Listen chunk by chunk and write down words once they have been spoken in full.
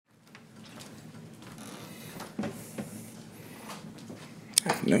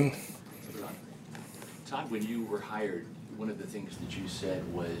afternoon. Todd, when you were hired, one of the things that you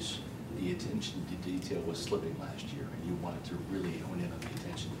said was the attention to detail was slipping last year, and you wanted to really hone in on the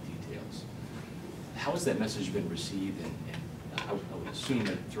attention to details. How has that message been received? And I would assume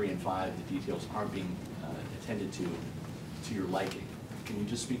at 3 and 5, the details aren't being attended to your liking. Can you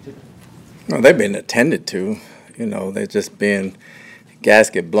just speak to that? No, they've been attended to. You know, they're just being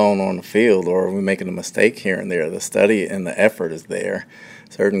gasket blown on the field, or we're making a mistake here and there. The study and the effort is there.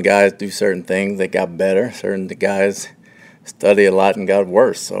 Certain guys do certain things, they got better. Certain guys study a lot and got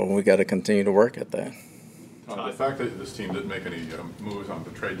worse, so we got to continue to work at that. The fact that this team didn't make any moves on the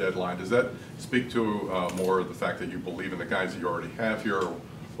trade deadline, does that speak to more the fact that you believe in the guys that you already have here,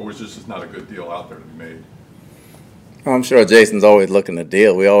 or was this just not a good deal out there to be made? I'm sure Jason's always looking to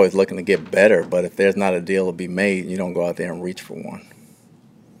deal. We're always looking to get better, but if there's not a deal to be made, you don't go out there and reach for one.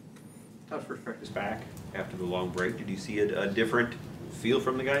 Todd's first practice back after the long break. Did you see a different feel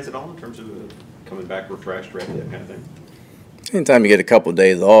from the guys at all in terms of coming back refreshed, ready, that kind of thing? Anytime you get a couple of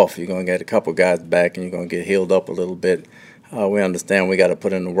days off, you're going to get a couple of guys back and you're going to get healed up a little bit. We understand we got to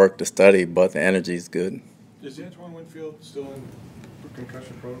put in the work to study, but the energy is good. Is Antoine Winfield still in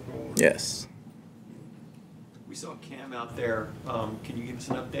concussion protocol? Yes. We saw Cam out there. Can you give us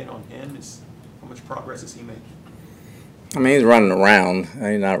an update on him? How much progress is he making? I mean, he's running around.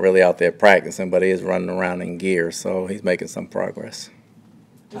 He's not really out there practicing, but he is running around in gear, so he's making some progress.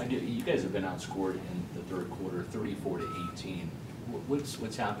 Todd, you guys have been outscored in the third quarter, 34-18.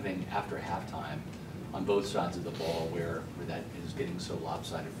 What's happening after halftime on both sides of the ball where that is getting so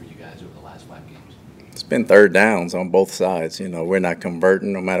lopsided for you guys over the last 5 games? It's been third downs on both sides. You know, we're not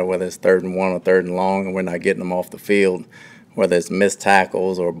converting, no matter whether it's 3rd and 1 or 3rd and long, and we're not getting them off the field, whether it's missed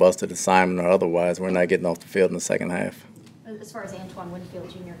tackles or busted assignment or otherwise. We're not getting off the field in the second half. As far as Antoine Winfield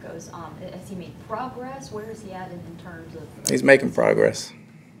Jr. goes, has he made progress? Where is he at in terms of? He's making progress.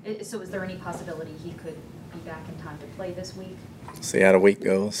 So is there any possibility he could be back in time to play this week? See how the week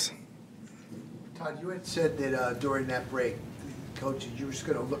goes. Todd, you had said that during that break, coaches, you were just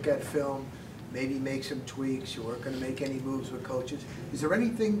going to look at film, maybe make some tweaks. You weren't going to make any moves with coaches. Is there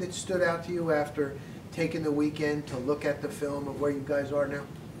anything that stood out to you after taking the weekend to look at the film of where you guys are now?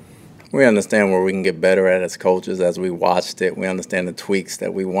 We understand where we can get better at as coaches. As we watched it, we understand the tweaks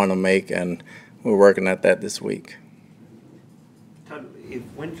that we want to make, and we're working at that this week. Todd, if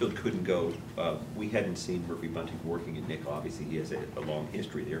Winfield couldn't go, we hadn't seen Murphy Bunting working at nickel. Obviously, he has a long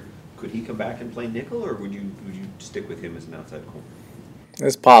history there. Could he come back and play nickel, or would you stick with him as an outside corner?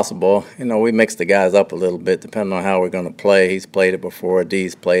 It's possible. You know, we mix the guys up a little bit depending on how we're going to play. He's played it before.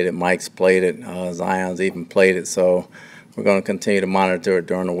 D's played it. Mike's played it. Zion's even played it. So we're going to continue to monitor it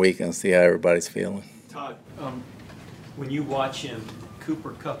during the week and see how everybody's feeling. Todd, when you watch him,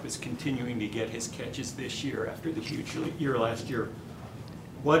 Cooper Kupp is continuing to get his catches this year after the huge year last year.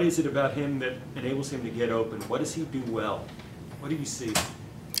 What is it about him that enables him to get open? What does he do well? What do you see?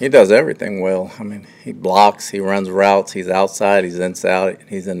 He does everything well. I mean, he blocks, he runs routes, he's outside, he's inside,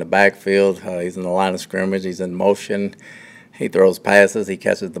 he's in the backfield, he's in the line of scrimmage, he's in motion. He throws passes, he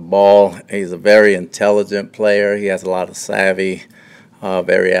catches the ball. He's a very intelligent player. He has a lot of savvy,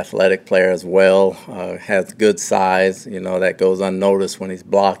 very athletic player as well. Has good size. You know, that goes unnoticed when he's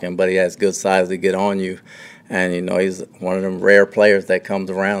blocking, but he has good size to get on you. And, you know, he's one of them rare players that comes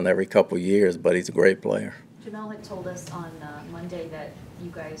around every couple of years, but he's a great player. Jamel had told us on Monday that you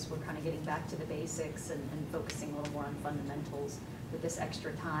guys were kind of getting back to the basics and focusing a little more on fundamentals with this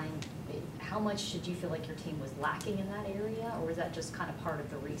extra time. How much did you feel like your team was lacking in that area, or was that just kind of part of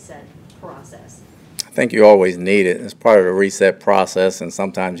the reset process? I think you always need it. It's part of the reset process, and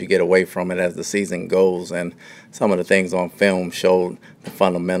sometimes you get away from it as the season goes. And some of the things on film showed the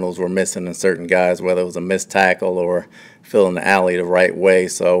fundamentals were missing in certain guys, whether it was a missed tackle or filling the alley the right way.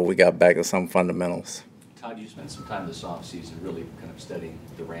 So we got back to some fundamentals. Todd, you spent some time this offseason really kind of studying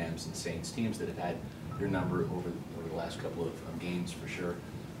the Rams and Saints, teams that have had your number over the last couple of games for sure.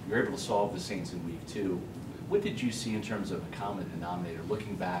 You were able to solve the Saints in week 2. What did you see in terms of a common denominator,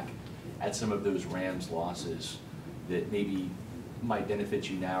 looking back at some of those Rams losses that maybe might benefit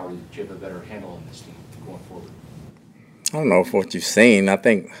you now, or do you have a better handle on this team going forward? I don't know if what you've seen. I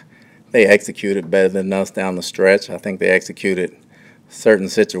think they executed better than us down the stretch. I think they executed certain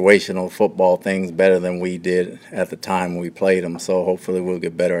situational football things better than we did at the time we played them. So hopefully we'll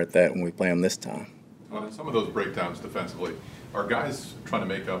get better at that when we play them this time. Some of those breakdowns defensively, are guys trying to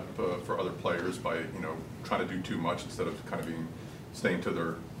make up for other players by, you know, trying to do too much instead of kind of staying to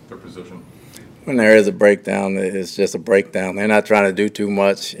their position? When there is a breakdown, it's just a breakdown. They're not trying to do too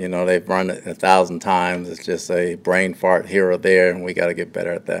much. You know, they've run it 1,000 times. It's just a brain fart here or there, and we got to get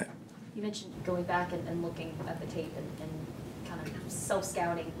better at that. You mentioned going back and looking at the tape and kind kind of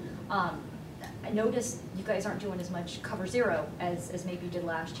self-scouting. I noticed you guys aren't doing as much cover zero as maybe you did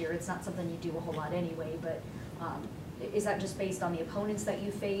last year. It's not something you do a whole lot anyway, but is that just based on the opponents that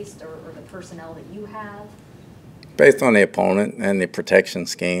you faced or the personnel that you have? Based on the opponent and the protection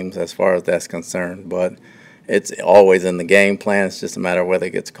schemes as far as that's concerned, but it's always in the game plan. It's just a matter of whether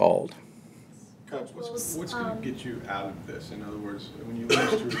it gets called. Coach, what's going to get you out of this? In other words, when you lose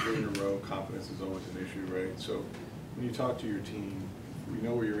 2 or 3 in a row, confidence is always an issue, right? So when you talk to your team, we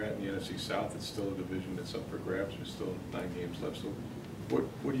know where you're at in the NFC South. It's still a division that's up for grabs. There's still 9 games left. So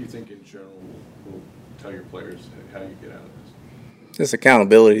what do you think in general will tell your players how you get out of this? Just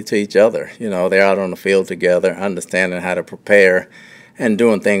accountability to each other. You know, they're out on the field together, understanding how to prepare and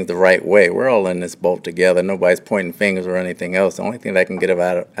doing things the right way. We're all in this boat together. Nobody's pointing fingers or anything else. The only thing that can get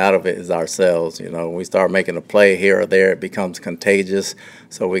out of it is ourselves. You know, when we start making a play here or there, it becomes contagious.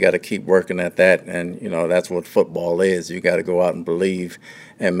 So we got to keep working at that. And, you know, that's what football is. You got to go out and believe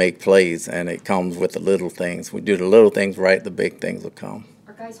and make plays. And it comes with the little things. We do the little things right, the big things will come.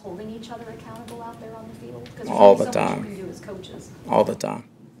 Are guys holding each other accountable out there on the field? Because All there's the only so much time. you can do as coaches. All the time.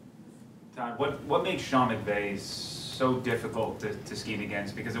 Todd, what makes Sean McVay so difficult to scheme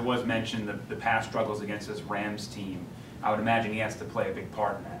against? Because it was mentioned the past struggles against this Rams team. I would imagine he has to play a big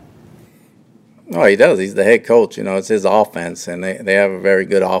part in that. Oh, he does. He's the head coach. You know, it's his offense, and they have a very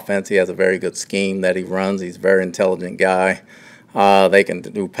good offense. He has a very good scheme that he runs. He's a very intelligent guy. They can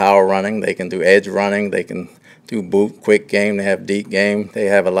do power running. They can do edge running. They can do boot, quick game. They have deep game. They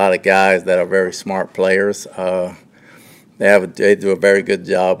have a lot of guys that are very smart players. They do a very good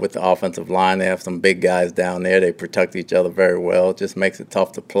job with the offensive line. They have some big guys down there. They protect each other very well. It just makes it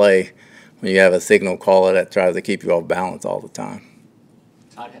tough to play when you have a signal caller that tries to keep you off balance all the time.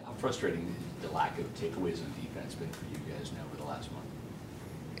 Todd, how frustrating the lack of takeaways on defense been for you guys now over the last month?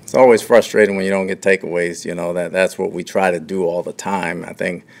 It's always frustrating when you don't get takeaways. You know, that's what we try to do all the time. I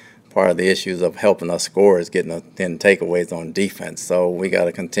think part of the issues of helping us score is getting takeaways on defense. So we got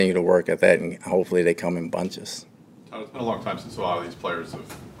to continue to work at that, and hopefully they come in bunches. It's been a long time since a lot of these players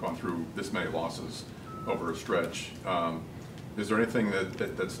have gone through this many losses over a stretch. Is there anything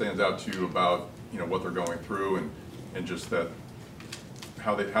that stands out to you about, you know, what they're going through and just that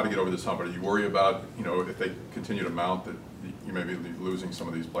how to get over this hump? Do you worry about, you know, if they continue to mount that you may be losing some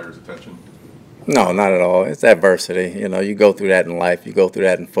of these players' attention? No, not at all. It's adversity. You know, you go through that in life. You go through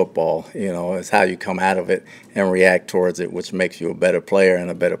that in football. You know, it's how you come out of it and react towards it, which makes you a better player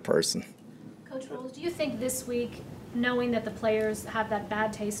and a better person. Coach Bowles, do you think this week, knowing that the players have that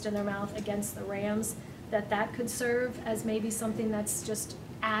bad taste in their mouth against the Rams, that could serve as maybe something that's just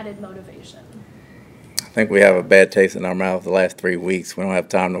added motivation? I think we have a bad taste in our mouth the last 3 weeks. We don't have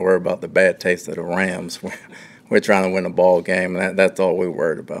time to worry about the bad taste of the Rams. We're trying to win a ball game, and that's all we're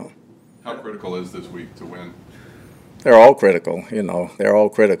worried about. How critical is this week to win? They're all critical, you know. They're all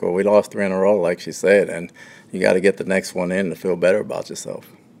critical. We lost 3 in a row, like she said, and you got to get the next one in to feel better about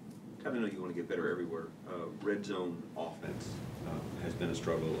yourself. I know you want to get better everywhere. Red zone offense has been a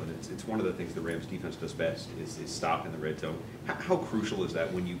struggle, and it's one of the things the Rams defense does best is stop in the red zone. How crucial is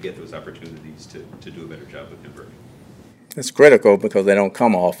that when you get those opportunities to do a better job of converting? It's critical because they don't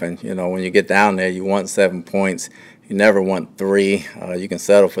come often. You know, when you get down there, you want 7 points. You never want 3. You can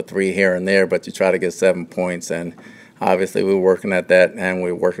settle for 3 here and there, but you try to get 7 points, and obviously we're working at that, and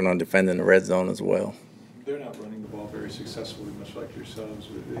we're working on defending the red zone as well. They're not running the ball very successfully, much like yourselves.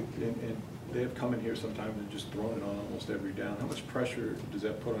 And they have come in here sometimes and just thrown it on almost every down. How much pressure does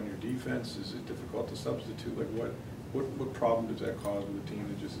that put on your defense? Is it difficult to substitute? Like what problem does that cause with a team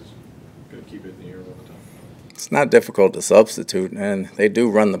that just is going to keep it in the air all the time? It's not difficult to substitute, and they do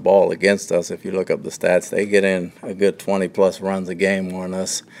run the ball against us. If you look up the stats, they get in a good 20-plus runs a game on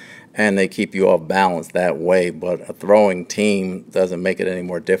us, and they keep you off balance that way. But a throwing team doesn't make it any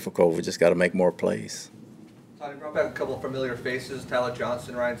more difficult. We just got to make more plays. Todd, you brought back a couple of familiar faces, Tyler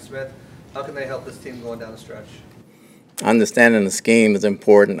Johnson, Ryan Smith. How can they help this team going down the stretch? Understanding the scheme is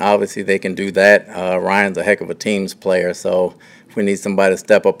important. Obviously, they can do that. Ryan's a heck of a teams player, so if we need somebody to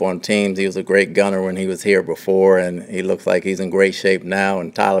step up on teams, he was a great gunner when he was here before, and he looks like he's in great shape now,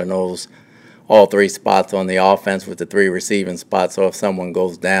 and Tyler knows all 3 spots on the offense with the 3 receiving spots, so if someone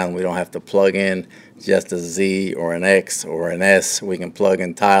goes down, we don't have to plug in just a Z or an X or an S. We can plug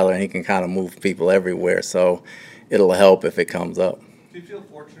in Tyler, and he can kind of move people everywhere, so it'll help if it comes up. Do you feel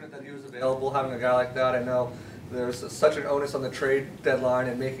fortunate that he was available, having a guy like that? I know there's such an onus on the trade deadline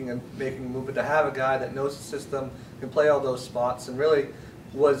and making a move, but to have a guy that knows the system, can play all those spots, and really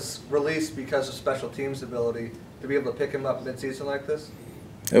was released because of special teams ability, to be able to pick him up mid-season like this?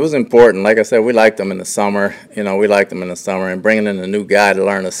 It was important. Like I said, we liked them in the summer. We liked them in the summer, and bringing in a new guy to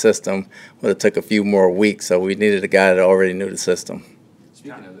learn the system would have took a few more weeks. So we needed a guy that already knew the system.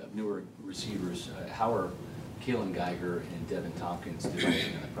 Speaking of newer receivers, how are Keelan Geiger and Devin Tompkins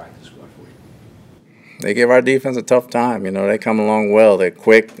developing in the practice squad for you? They give our defense a tough time. They come along well. They're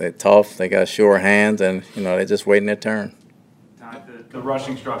quick, they're tough, they got sure hands, and they're just waiting their turn. Todd, the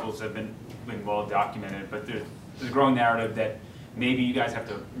rushing struggles have been well documented, but there's a growing narrative that maybe you guys have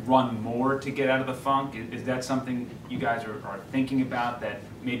to run more to get out of the funk. Is that something you guys are thinking about, that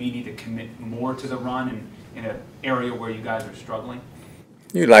maybe you need to commit more to the run in an area where you guys are struggling?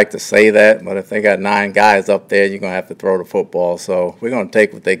 You'd like to say that, but if they got 9 guys up there, you're going to have to throw the football. So we're going to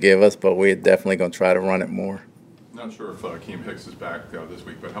take what they give us, but we're definitely going to try to run it more. Not sure if Akeem Hicks is back this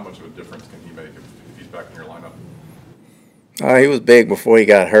week, but how much of a difference can he make if he's back in your lineup? He was big before he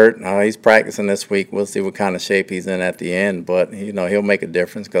got hurt. He's practicing this week. We'll see what kind of shape he's in at the end, but he'll make a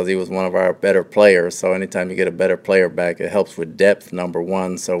difference because he was one of our better players. So anytime you get a better player back, it helps with depth, number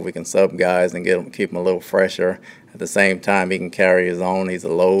one, so we can sub guys and keep them a little fresher. At the same time, he can carry his own. He's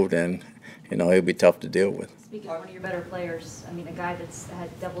a load, and he'll be tough to deal with. Speaking of one of your better players, a guy that's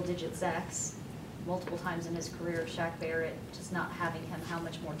had double-digit sacks multiple times in his career, Shaq Barrett, just not having him, how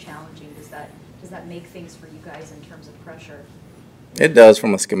much more challenging does that make things for you guys in terms of pressure? It does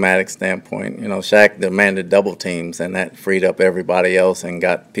from a schematic standpoint. Shaq demanded double teams, and that freed up everybody else and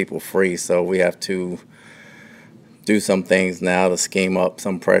got people free. So we have to do some things now to scheme up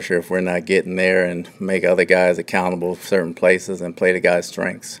some pressure if we're not getting there, and make other guys accountable for certain places and play the guy's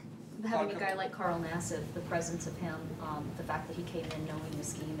strengths. Having a guy like Carl Nassif, the presence of him, the fact that he came in knowing the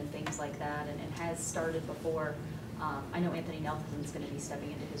scheme and things like that, and has started before. I know Anthony Nelson's going to be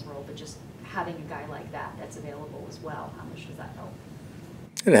stepping into his role, but just having a guy like that's available as well, how much does that help?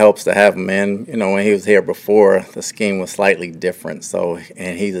 It helps to have him in. When he was here before, the scheme was slightly different.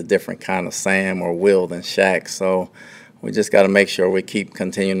 And he's a different kind of Sam or Will than Shaq. So we just got to make sure we keep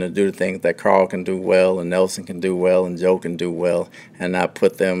continuing to do the things that Carl can do well, and Nelson can do well, and Joe can do well, and not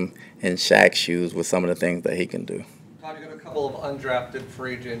put them in Shaq's shoes with some of the things that he can do. Todd, you got a couple of undrafted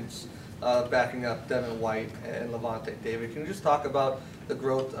free agents backing up Devin White and Levante David. Can you just talk about the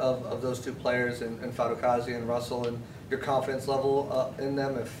growth of those two players, and Fadukazi and Russell, and your confidence level in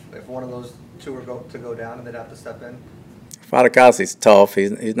them if one of those two were to go down and they'd have to step in? Fadukazi's tough.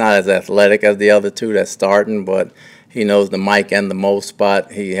 He's not as athletic as the other two that's starting, but he knows the Mike and the Mo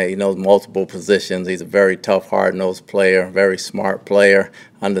spot. He knows multiple positions. He's a very tough, hard-nosed player, very smart player,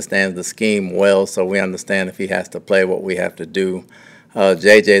 understands the scheme well, so we understand if he has to play what we have to do.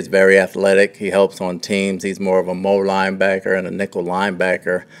 JJ is very athletic. He helps on teams. He's more of a Mo linebacker and a nickel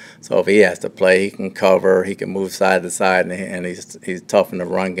linebacker. So if he has to play, he can cover, he can move side to side, and he's tough in the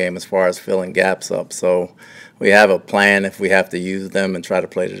run game as far as filling gaps up. So we have a plan if we have to use them and try to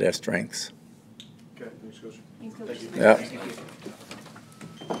play to their strengths. Okay, thanks, Coach. Thanks, Coach. Yep.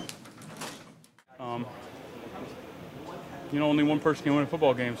 Only one person can win a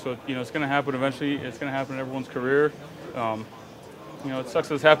football game, so it's going to happen eventually. It's going to happen in everyone's career. It sucks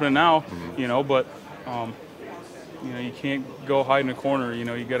that it's happening now, but you can't go hide in a corner. You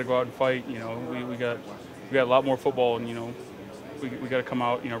got to go out and fight. We got a lot more football, and we got to come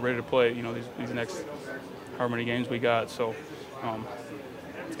out ready to play. These next however many games we got. So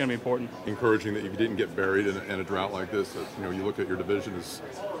it's going to be important. Encouraging that you didn't get buried in a drought like this. You look at your division as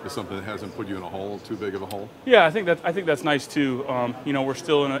something that hasn't put you in a hole, too big of a hole. Yeah, I think that's nice too. We're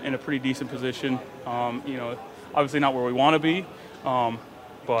still in a pretty decent position. Obviously not where we want to be,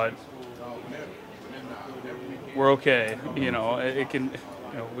 but we're okay.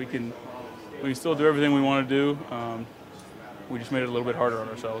 We can still do everything we want to do. We just made it a little bit harder on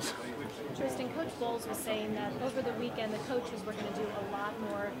ourselves. Tristan, Coach Bowles was saying that over the weekend the coaches were going to do a lot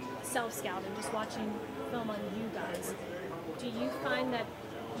more self-scouting, just watching film on you guys. Do you find that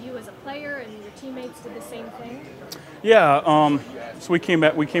you as a player and your teammates did the same thing? Yeah. So we came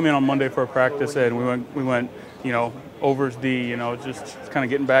in on Monday for a practice, and we went overs D. Just kind of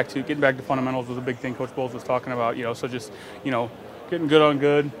getting back to fundamentals was a big thing Coach Bowles was talking about. So just getting good on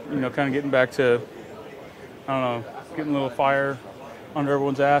good. Kind of getting back to getting a little fire under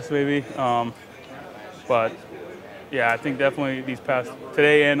everyone's ass maybe. But yeah, I think definitely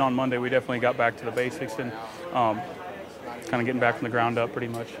today and on Monday we definitely got back to the basics and kind of getting back from the ground up pretty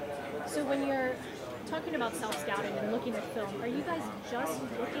much. So when you're talking about self-scouting and looking at film, are you guys just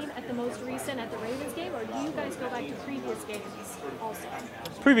looking at the most recent at the Ravens game, or do you guys go back to previous games also?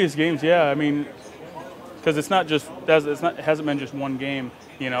 Previous games, yeah. Because it hasn't been just one game,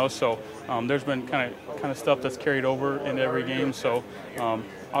 So there's been kind of stuff that's carried over into every game. So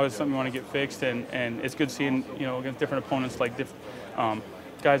always something we want to get fixed, and it's good seeing against different opponents like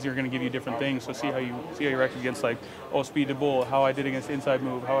guys are going to give you different things. So see how you react against like speed to bull, how I did against the inside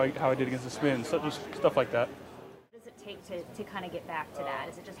move, how I did against the spin, just stuff like that. What does it take to kind of get back to that?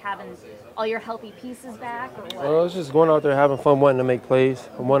 Is it just having all your healthy pieces back, or what? Well, it's just going out there having fun, wanting to make plays,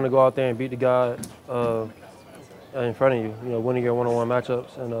 wanting to go out there and beat the guy in front of you. You know, winning your one-on-one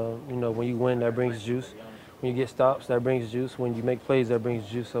matchups, and you know, when you win, that brings juice. When you get stops, that brings juice. When you make plays, that brings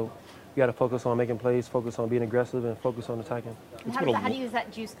juice. So you got to focus on making plays, focus on being aggressive, and focus on attacking. And how do you use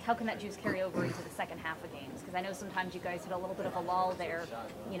that juice? How can that juice carry over into the second half of games? Because I know sometimes you guys hit a little bit of a lull there,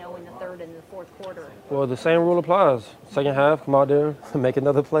 you know, in the third and the fourth quarter. Well, the same rule applies. Second half, come out there, make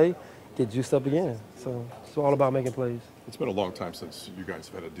another play, get juiced up again. So it's all about making plays. It's been a long time since you guys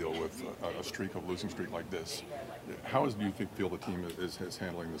have had to deal with a losing streak like this. How do you feel the team is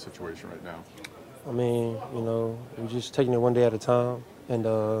handling the situation right now? I mean, you know, we're just taking it one day at a time and,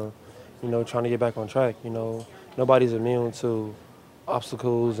 you know, trying to get back on track. You know, nobody's immune to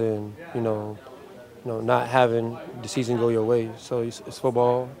obstacles and, you know, not having the season go your way. So it's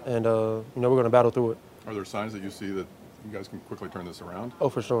football, and, you know, we're going to battle through it. Are there signs that you see that you guys can quickly turn this around? Oh,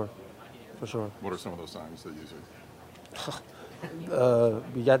 for sure. For sure. What are some of those signs that you see?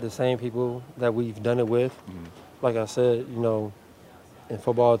 We got the same people that we've done it with. Mm-hmm. Like I said, you know, in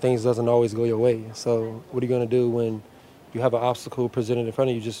football, things doesn't always go your way. So what are you going to do when you have an obstacle presented in front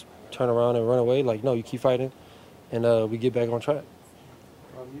of you? Just turn around and run away? Like, no, you keep fighting, and we get back on track.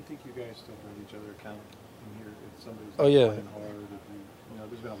 You think you guys still hold each other accountable in here? If somebody's yeah. playing hard, you know,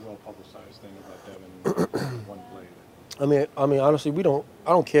 there's been a well-publicized thing about Devin one play. I mean, honestly, I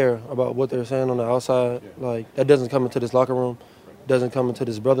don't care about what they're saying on the outside. Yeah. Like, that doesn't come into this locker room, doesn't come into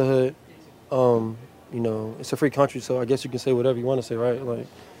this brotherhood. You know, it's a free country, so I guess you can say whatever you want to say, right? Like,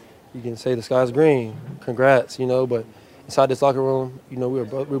 you can say the sky's green, congrats, you know, but inside this locker room, you know, we're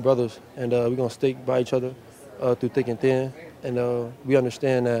brothers, and we're going to stick by each other through thick and thin, and we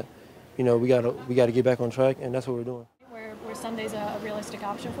understand that, you know, we got to get back on track, and that's what we're doing. Were Sundays a realistic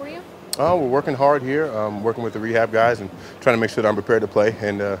option for you? We're working hard here, working with the rehab guys and trying to make sure that I'm prepared to play,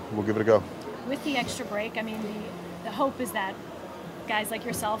 and we'll give it a go. With the extra break, I mean, the hope is that guys like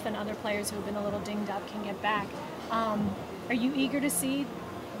yourself and other players who have been a little dinged up can get back. Are you eager to see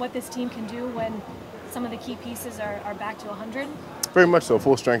what this team can do when some of the key pieces are back to 100? Very much so.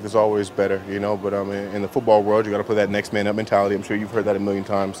 Full strength is always better, you know, but in the football world, you got to play that next man up mentality. I'm sure you've heard that a million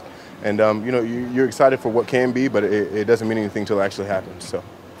times. And, you know, you're excited for what can be, but it doesn't mean anything until it actually happens. So.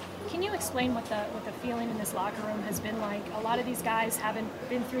 Can you explain what the feeling in this locker room has been like? A lot of these guys haven't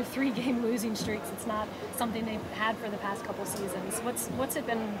been through 3-game losing streaks. It's not something they've had for the past couple seasons. What's it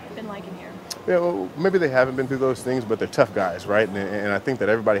been like in here? Yeah, well, maybe they haven't been through those things, but they're tough guys, right? And I think that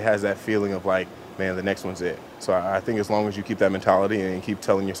everybody has that feeling of like, man, the next one's it. So I think as long as you keep that mentality and keep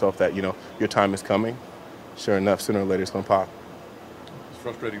telling yourself that, you know, your time is coming, sure enough, sooner or later it's going to pop. It's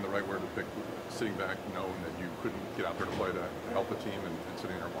frustrating the right word to pick, sitting back knowing that you couldn't get out there to play to help the team and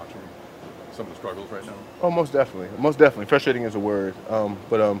sitting there watching some of the struggles right now? Oh, most definitely. Most definitely. Frustrating is a word.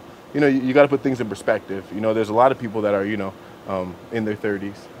 But you know, you got to put things in perspective. You know, there's a lot of people that are, you know, in their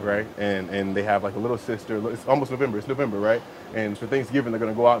 30s, right? And they have like a little sister. It's almost November. It's November, right? And for Thanksgiving, they're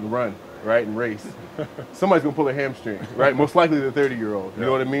going to go out and run, right, and race. Somebody's going to pull their hamstring, right? Most likely the 30-year-old. You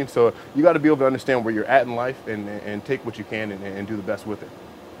know what I mean? So you got to be able to understand where you're at in life and take what you can and do the best with it.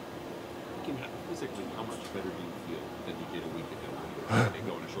 Physically, how much better do you feel than you did a week ago when you were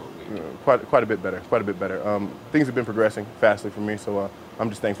going a short week? Quite a bit better. Quite a bit better. Things have been progressing fastly for me, so I'm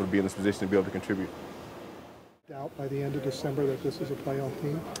just thankful to be in this position to be able to contribute. Doubt by the end of December that this is a playoff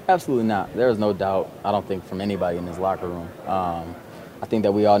team? Absolutely not. There is no doubt, I don't think, from anybody in this locker room. I think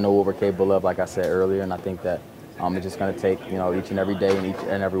that we all know what we're capable of, like I said earlier, and I think that it's just going to take, you know, each and every day and each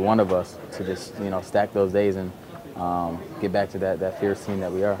and every one of us to just, you know, stack those days and get back to that fierce team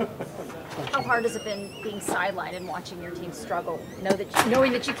that we are. How hard has it been being sidelined and watching your team struggle,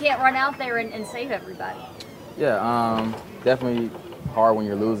 knowing that you can't run out there and save everybody? Yeah, definitely hard when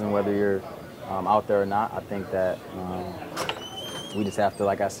you're losing, whether you're out there or not. I think that we just have to,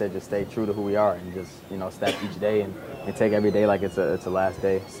 like I said, just stay true to who we are and just, you know, stack each day and take every day like it's a last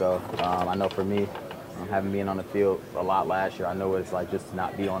day. So I know for me, having been on the field a lot last year, I know what it's like just to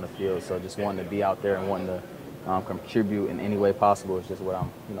not be on the field. So just wanting to be out there and wanting to contribute in any way possible is just what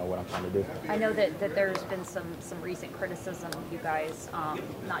I'm trying to do. I know that there's been some recent criticism of you guys,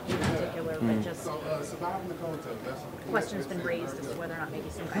 not you in particular, but just questions been raised as to whether or not maybe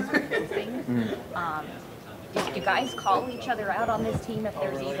some guys are goofing. Do you guys call each other out on this team if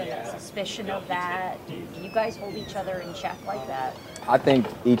there's even a suspicion of that? Do you guys hold each other in check like that? I think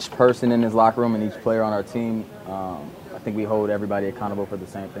each person in this locker room and each player on our team, I think we hold everybody accountable for the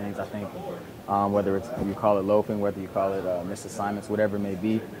same things. I think whether it's you call it loafing, whether you call it missed assignments, whatever it may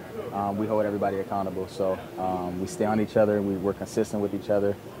be, we hold everybody accountable. So we stay on each other. We're consistent with each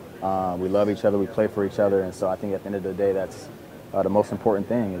other. We love each other. We play for each other. And so I think at the end of the day, that's the most important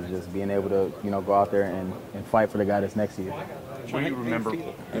thing is just being able to go out there and fight for the guy that's next to you. What do you remember?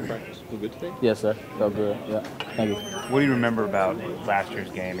 Feel good today? Yes, sir. Felt good. Yeah. Thank you. What do you remember about last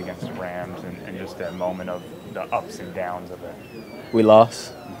year's game against the Rams and just that moment of the ups and downs of it? We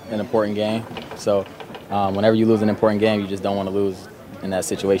lost an important game. So whenever you lose an important game, you just don't want to lose in that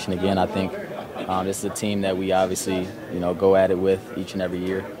situation again. I think this is a team that we obviously go at it with each and every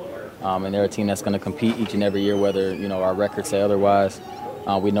year. And they're a team that's going to compete each and every year, whether our records say otherwise.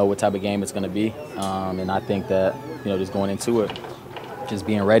 We know what type of game it's going to be. And I think that just going into it, just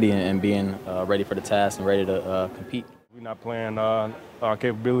being ready and being ready for the task and ready to compete. We're not playing our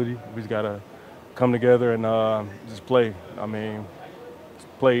capability. We just got to come together and just play. I mean,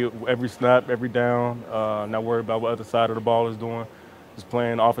 play every snap, every down, not worry about what other side of the ball is doing. Just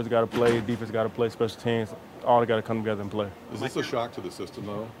playing, offense got to play, defense got to play, special teams, all got to come together and play. Is this a shock to the system,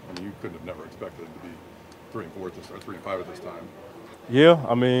 though? I mean, you couldn't have never expected it to be 3-4 at this, or 3-5 at this time. Yeah,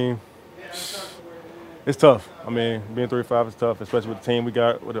 I mean, it's tough. I mean, being 3-5 is tough, especially with the team we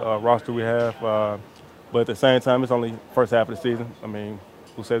got, with the roster we have. But at the same time, it's only first half of the season. I mean,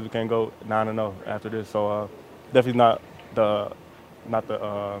 who says we can't go 9-0 after this? So definitely not the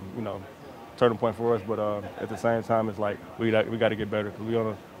turning point for us. But at the same time, it's like we got to get better because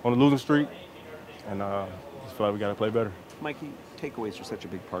we're on a losing streak, and just feel like we got to play better. Mikey, takeaways are such a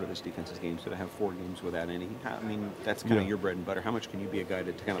big part of this defense's game, so to have 4 games without any, I mean, that's kind of your bread and butter. How much can you be a guy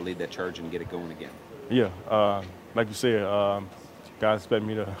to kind of lead that charge and get it going again? Yeah, like you said, guys expect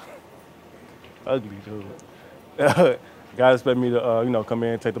me to ugly dude. Guys expect me to come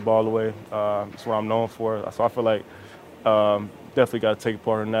in, take the ball away. That's what I'm known for. So I feel like definitely got to take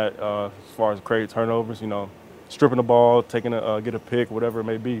part in that as far as creating turnovers. Stripping the ball, taking get a pick, whatever it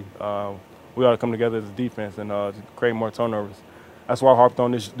may be. We got to come together as a defense and create more turnovers. That's why I harped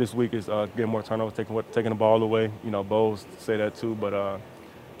on this week is getting more turnovers, taking the ball away. Bowles say that too, but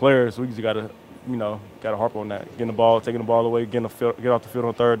players, we just got to harp on that. Getting the ball, taking the ball away, get off the field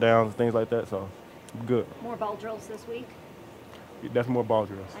on third downs, things like that. So good. More ball drills this week? That's more ball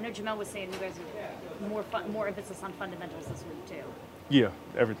drills. I know Jamel was saying you guys are more emphasis on fundamentals this week too. Yeah,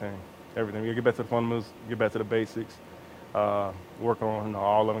 everything. We gotta get back to the fundamentals, get back to the basics, work on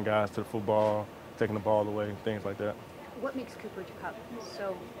all 11 guys to the football, taking the ball away, things like that. What makes Cooper Kupp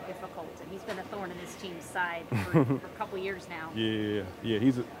so difficult? And he's been a thorn in this team's side for a couple years now. Yeah,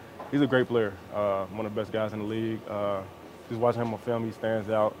 he's a great player, one of the best guys in the league. Just watching him on film, he stands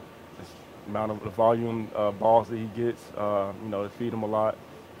out. The amount of the volume balls that he gets, they feed him a lot.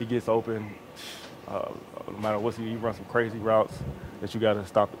 He gets open. No matter what, he runs some crazy routes that you got to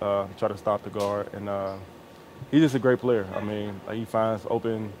stop, try to stop the guard. And he's just a great player. I mean, he finds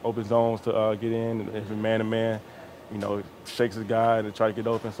open zones to get in, and if he's man to man, shakes his guy and try to get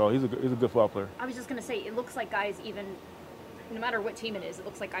open. So he's a good football player. I was just going to say, it looks like guys no matter what team it is, it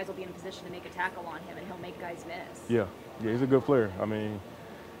looks like guys will be in a position to make a tackle on him, and he'll make guys miss. Yeah, he's a good player. I mean,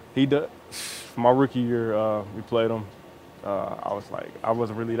 he does. My rookie year, we played him. I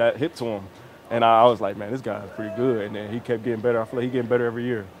wasn't really that hip to him. And I was like, man, this guy's pretty good. And then he kept getting better. I feel like he's getting better every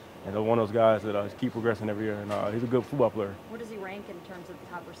year. And he's one of those guys that keep progressing every year. And he's a good football player. Where does he rank in terms of the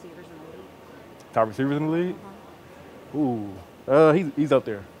top receivers in the league? Top receivers in the league? Ooh, he's up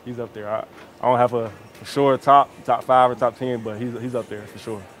there. He's up there. I don't have a for sure top 5 or top 10, but he's up there for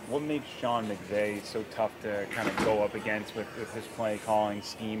sure. What makes Sean McVay so tough to kind of go up against with his play calling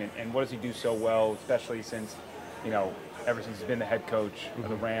scheme, and what does he do so well, especially since, ever since he's been the head coach of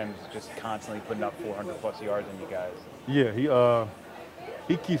the Rams, just constantly putting up 400+ yards on you guys? Yeah,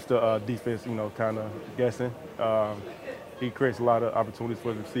 he keeps the defense, kind of guessing. He creates a lot of opportunities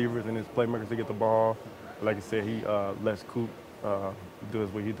for the receivers and his playmakers to get the ball. Like I said, he lets Coop does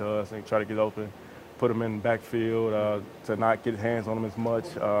what he does and try to get open, put him in the backfield to not get hands on him as much.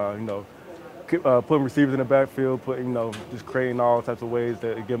 Putting receivers in the backfield, just creating all types of ways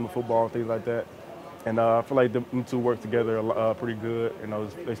that give them the football and things like that. And I feel like them two work together pretty good.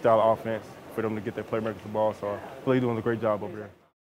 They style of offense for them to get their playmakers the ball. So I feel like he's doing a great job over there.